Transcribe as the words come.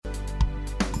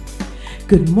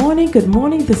Good morning.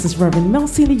 This is Reverend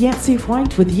Melcina Yancey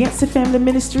White with Yancey Family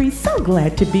Ministries. So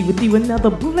glad to be with you another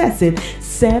blessed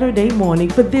Saturday morning,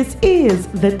 for this is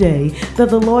the day that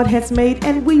the Lord has made,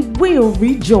 and we will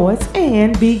rejoice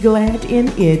and be glad in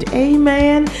it.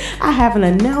 Amen. I have an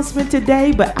announcement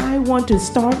today, but I want to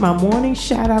start my morning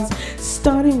shout-outs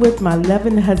starting with my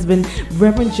loving husband,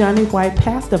 Reverend Johnny White,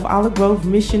 pastor of Olive Grove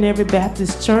Missionary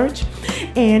Baptist Church.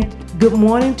 And good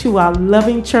morning to our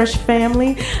loving church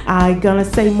family. I'm going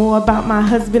to say more about my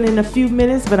husband in a few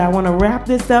minutes, but I want to wrap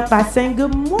this up by saying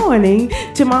good morning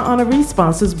to my honorary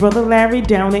sponsors, Brother Larry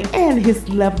Downey and his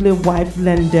lovely wife,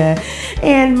 Linda.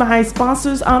 And my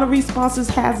honorary sponsors,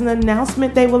 has an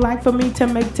announcement they would like for me to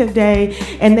make today.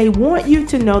 And they want you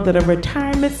to know that a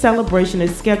retirement celebration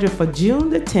is scheduled for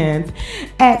June the 10th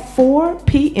at 4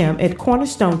 p.m. at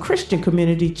Cornerstone Christian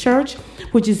Community Church,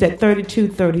 which is at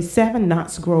 3237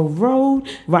 Knox Grove Road,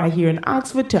 right here in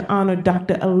Oxford, to honor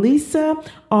Dr. Elisa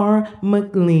R.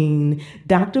 McLean.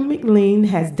 Dr. McLean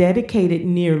has dedicated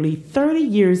nearly 30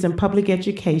 years in public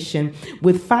education,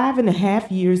 with 5.5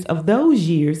 years of those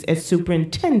years as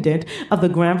superintendent of the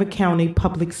Granville County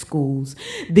Public Schools.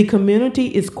 The community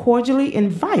is cordially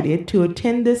invited to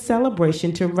attend this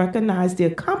celebration to recognize the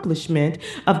accomplishment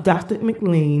of Dr.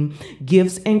 McLean.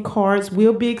 Gifts and cards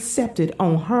will be accepted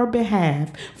on her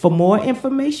behalf. For more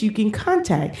information, you can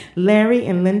contact Larry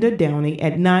and Linda Downey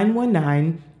at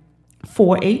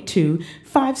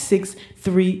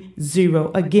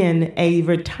 919-482-5630. Again, a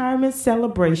retirement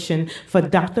celebration for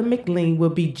Dr. McLean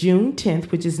will be June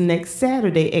 10th, which is next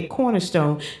Saturday at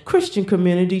Cornerstone Christian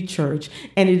Community Church,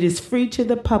 and it is free to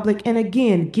the public. And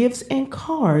again, gifts and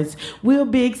cards will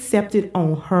be accepted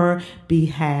on her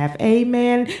behalf.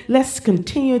 Amen. Let's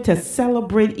continue to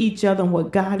celebrate each other and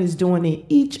what God is doing in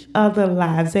each other's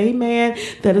lives. Amen.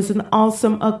 That is an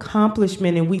awesome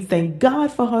accomplishment, and we thank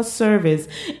God for her service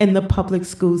in the public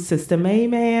school system.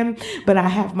 Amen. But I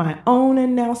have my own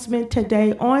announcement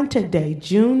today. On today,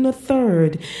 June the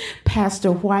 3rd,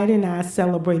 Pastor White and I are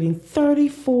celebrating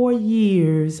 34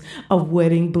 years of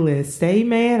wedding bliss.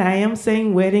 Amen. I am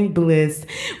saying wedding bliss.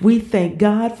 We thank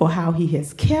God for how he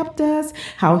has kept us,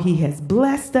 how he has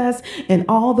blessed us, and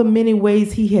all the many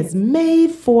ways he has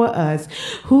made for us.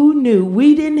 Who knew?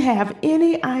 We didn't have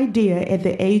any idea at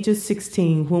the age of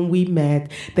 16 when we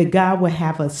met that God would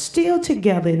have us still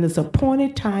together in this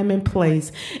appointed time and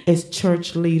place as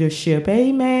church leadership.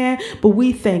 Amen. But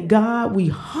we thank God. We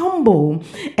humble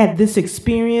at this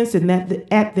experience and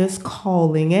at this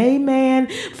calling. Amen.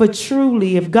 For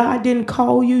truly, if God didn't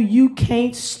call you, you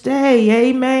can't stay.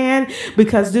 Amen.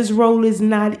 Because this role is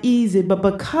not easy, but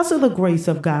because of the grace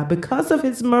of God, because of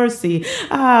his mercy,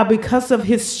 because of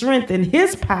his strength and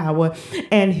his power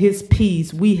and his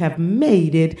peace, we have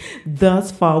made it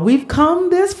thus far. We've come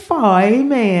this far.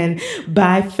 Amen.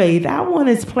 By faith. I want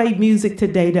to play music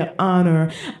today to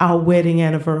honor our wedding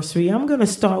anniversary. I'm going to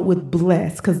start with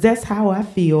Blessed, because that's how I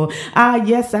feel.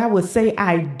 Yes, I would say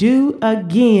I do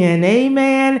again.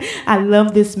 Amen. I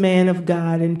love this man of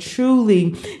God, and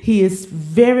truly he is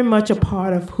very much a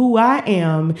part of who I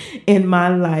am in my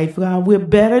life. We're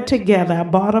better together. I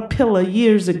bought a pillar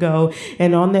years ago,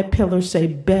 and on that pillar say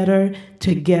better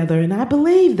together. And I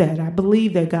believe that.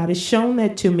 God has shown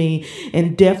that to me,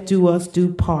 and death do us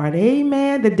do part.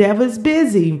 Amen. The devil is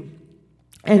busy,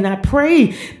 and I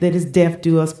pray that his death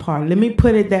do us part. Let me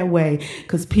put it that way,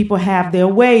 because people have their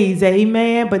ways.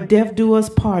 Amen. But death do us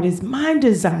part is my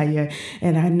desire,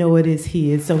 and I know it is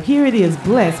his. So here it is,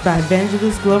 Blessed by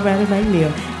Evangelist Gloretta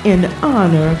McNeil, in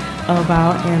honor of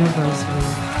our anniversary.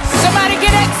 Somebody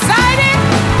get excited.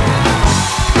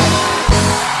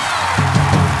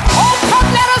 Oh, come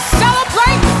let us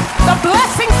celebrate the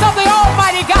blessings of the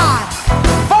Almighty God.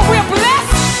 For we're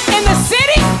blessed in the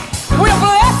city, we're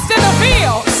blessed in the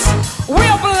fields,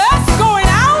 we're blessed going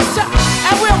out,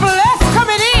 and we're blessed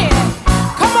coming in.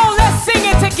 Come on, let's sing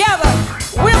it together.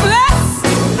 We're blessed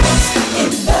in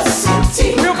the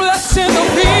city, we're blessed in the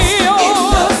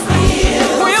fields,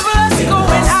 we're blessed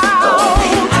going out,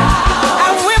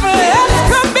 and we're blessed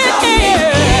coming in.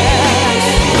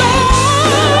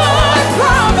 God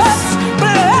promised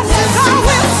blessings I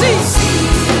will see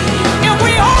if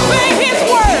we all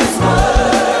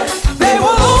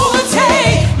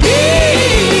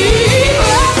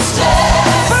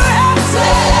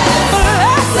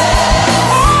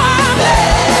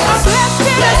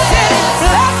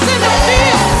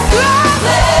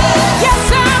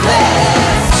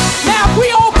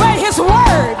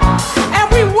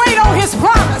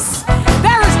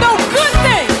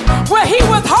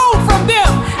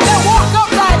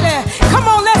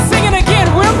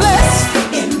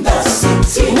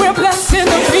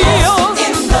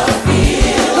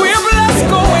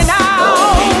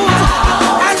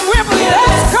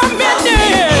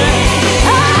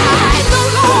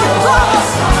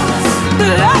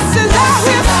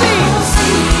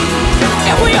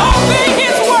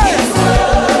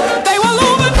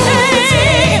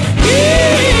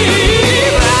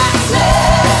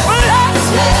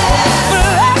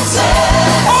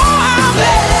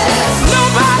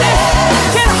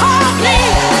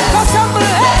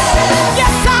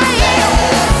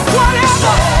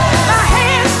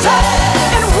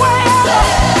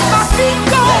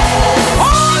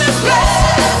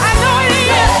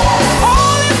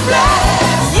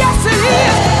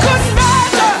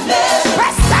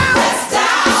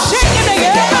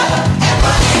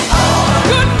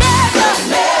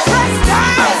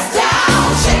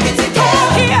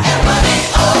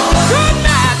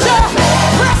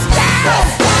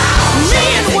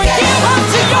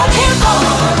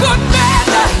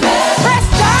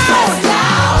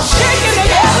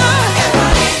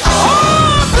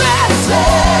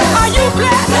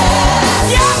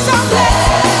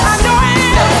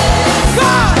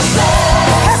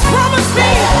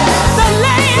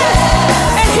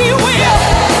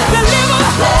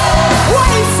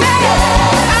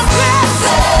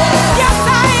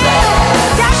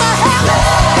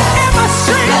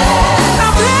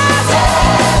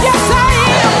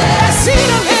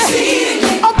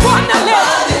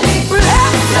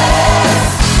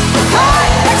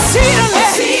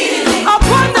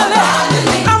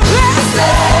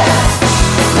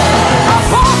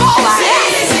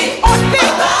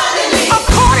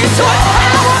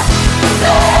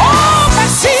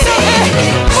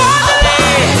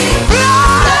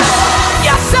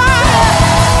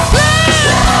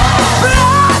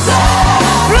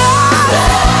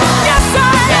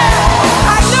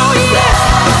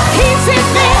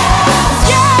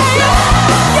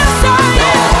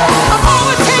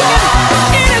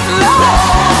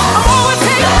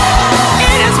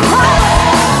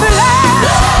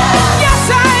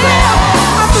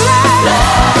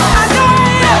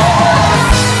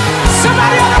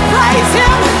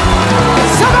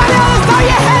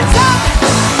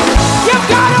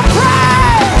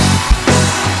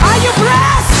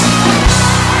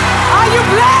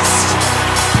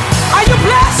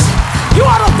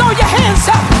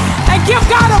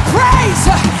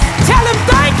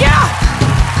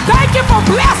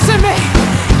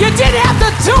didn't have to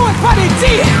do it, but he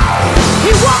did.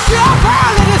 He woke you up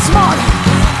early this morning,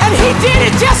 and he did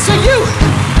it just for you.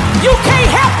 You can't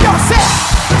help yourself.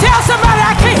 Tell somebody,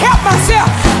 I can't help myself.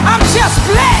 I'm just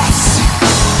blessed.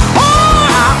 Oh,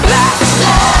 I'm blessed.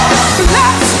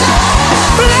 Blessed.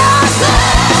 Blessed.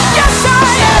 Yes, I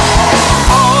am.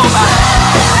 Over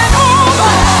and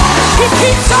over. He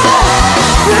keeps on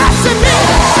blessing me.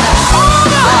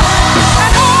 Over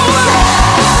and over.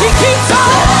 He keeps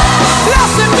on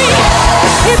blessing me.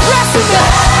 He's blessing me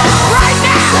right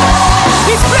now.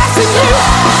 He's blessing you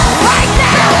right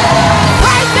now.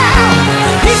 Right now.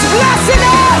 He's blessing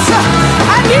us.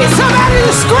 I need somebody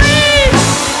to scream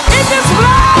in this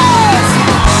place.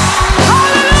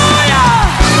 Hallelujah.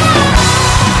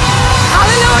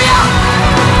 Hallelujah.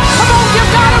 Come on, give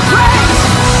God a praise.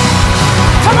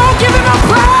 Come on, give him a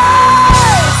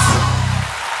praise.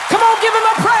 Come on, give him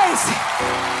a praise.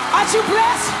 Aren't you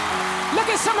blessed? Look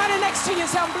at somebody next to you and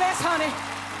say, I'm blessed, honey.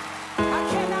 I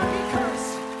cannot be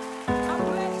cursed. I'm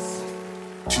blessed.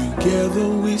 Together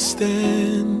we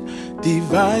stand,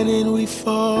 divided we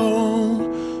fall.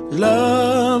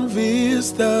 Love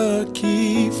is the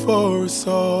key for us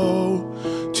all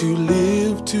to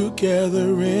live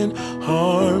together in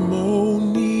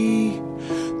harmony,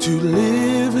 to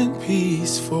live in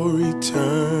peace for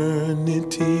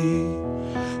eternity.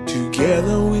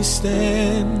 Together we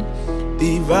stand,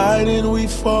 divided we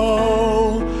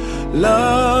fall.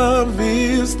 Love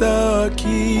is the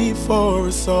key for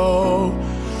us all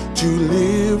to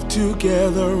live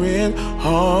together in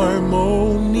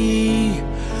harmony,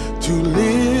 to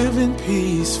live in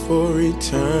peace for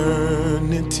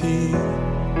eternity.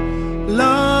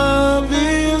 Love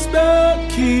is the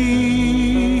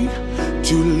key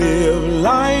to live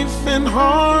life in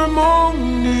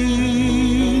harmony.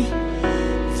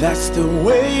 That's the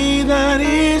way that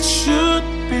it should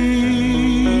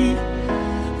be,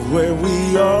 where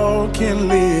we all can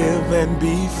live and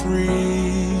be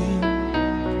free.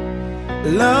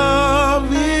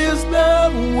 Love is the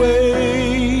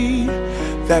way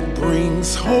that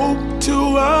brings hope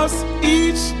to us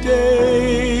each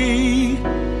day.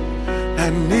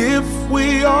 And if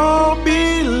we all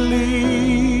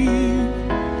believe,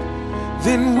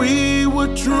 then we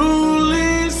would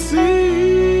truly see.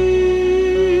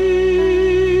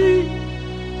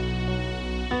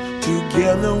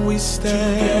 Together we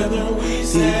stand,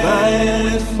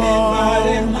 divided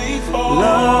we fall.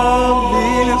 Love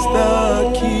is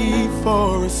the key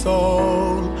for us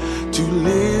all to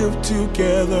live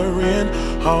together in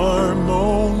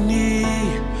harmony,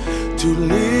 to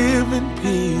live in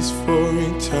peace for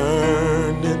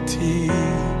eternity.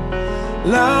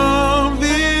 Love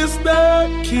is the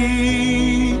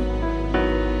key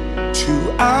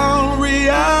to our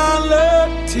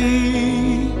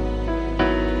reality,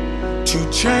 to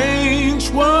change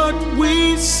what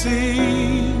we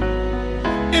see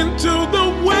into the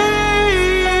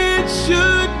way it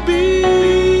should be.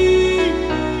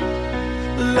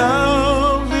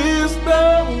 Love is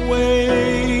the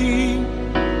way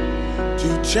to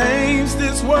change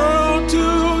this world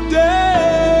today.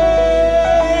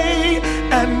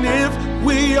 And if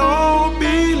we all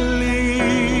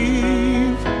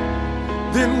believe,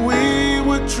 then we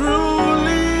would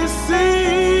truly see.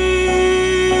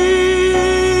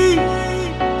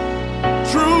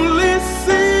 Truly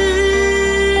see.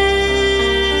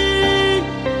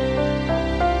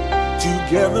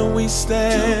 Together we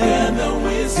stand,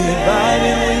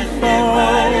 divided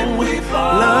we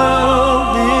fall.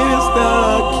 Love is the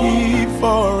key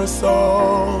for us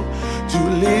all to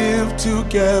live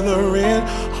together in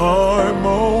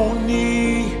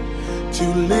harmony, to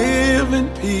live in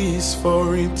peace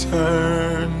for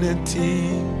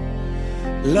eternity.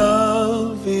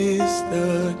 Love is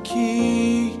the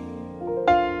key.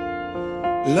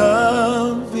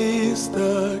 Love is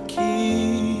the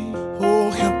key.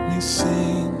 Oh, help me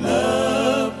sing.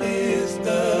 Love is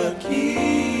the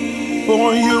key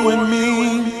for you and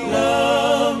me.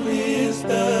 Love is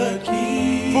the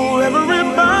key for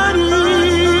everybody.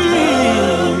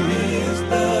 Love is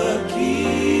the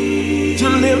key to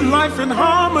live life in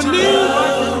harmony.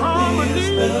 Love is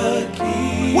the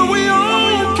key where we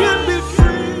all can be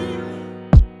free.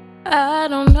 I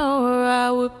don't know where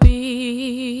I would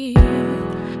be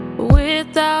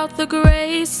without the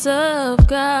grace of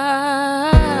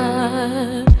God.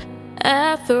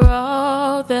 After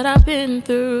all that I've been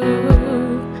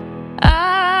through,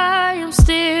 I am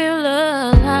still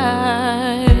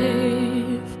alive.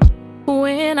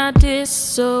 When I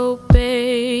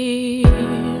disobeyed,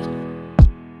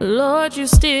 Lord, you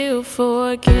still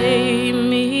forgave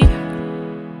me.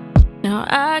 Now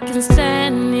I can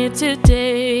stand here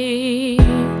today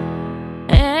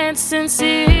and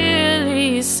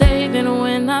sincerely saving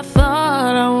when I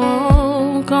thought I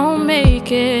won't gon' make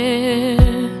it.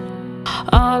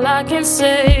 All I can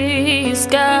say is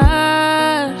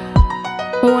God,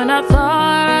 when I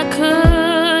thought I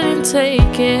couldn't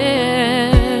take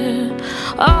it.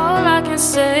 All I can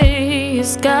say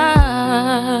is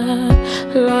God,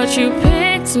 Lord, you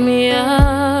picked me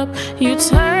up, you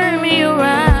turned me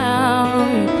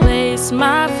around, you placed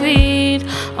my feet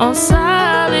on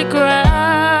solid ground.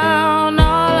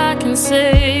 All I can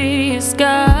say is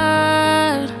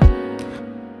God,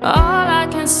 all I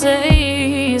can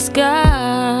say is God.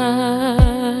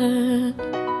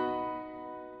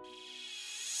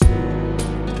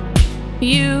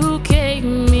 You gave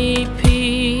me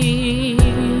peace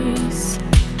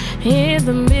in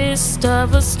the midst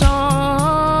of a storm.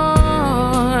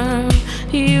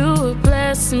 You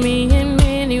blessed me in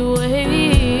many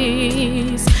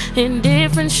ways, in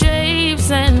different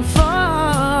shapes and forms.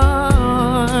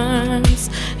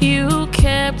 You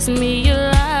kept me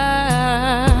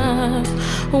alive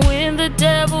when the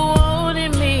devil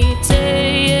wanted me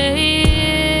dead.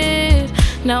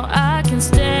 Now I can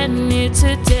stand here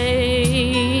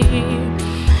today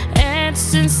and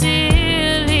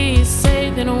sincerely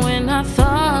saving when I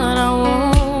thought I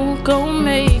won't go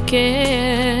make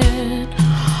it.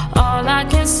 All I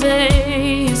can say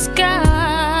is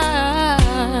God,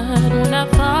 when I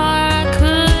thought I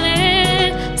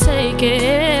couldn't take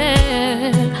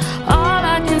it. All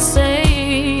I can say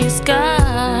is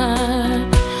God,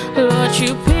 Lord,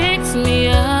 you picked me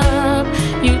up,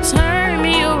 you turned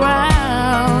me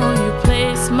around, you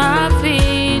placed my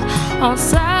feet on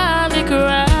solid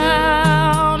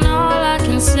ground. All I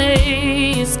can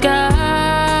say is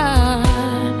God,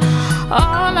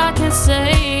 all I can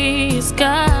say is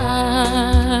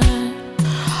God,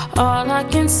 all I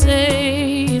can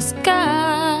say is God,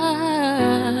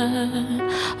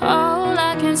 all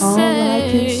I can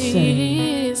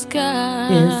say is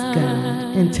God.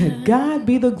 And to God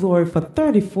be the glory for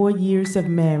 34 years of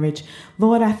marriage.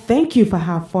 Lord, I thank you for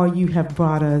how far you have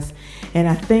brought us. And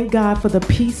I thank God for the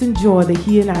peace and joy that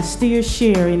he and I still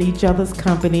share in each other's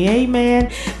company. Amen.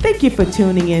 Thank you for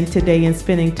tuning in today and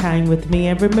spending time with me.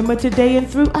 And remember today and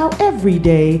throughout every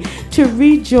day to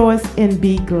rejoice and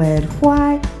be glad.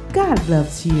 Why? God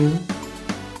loves you.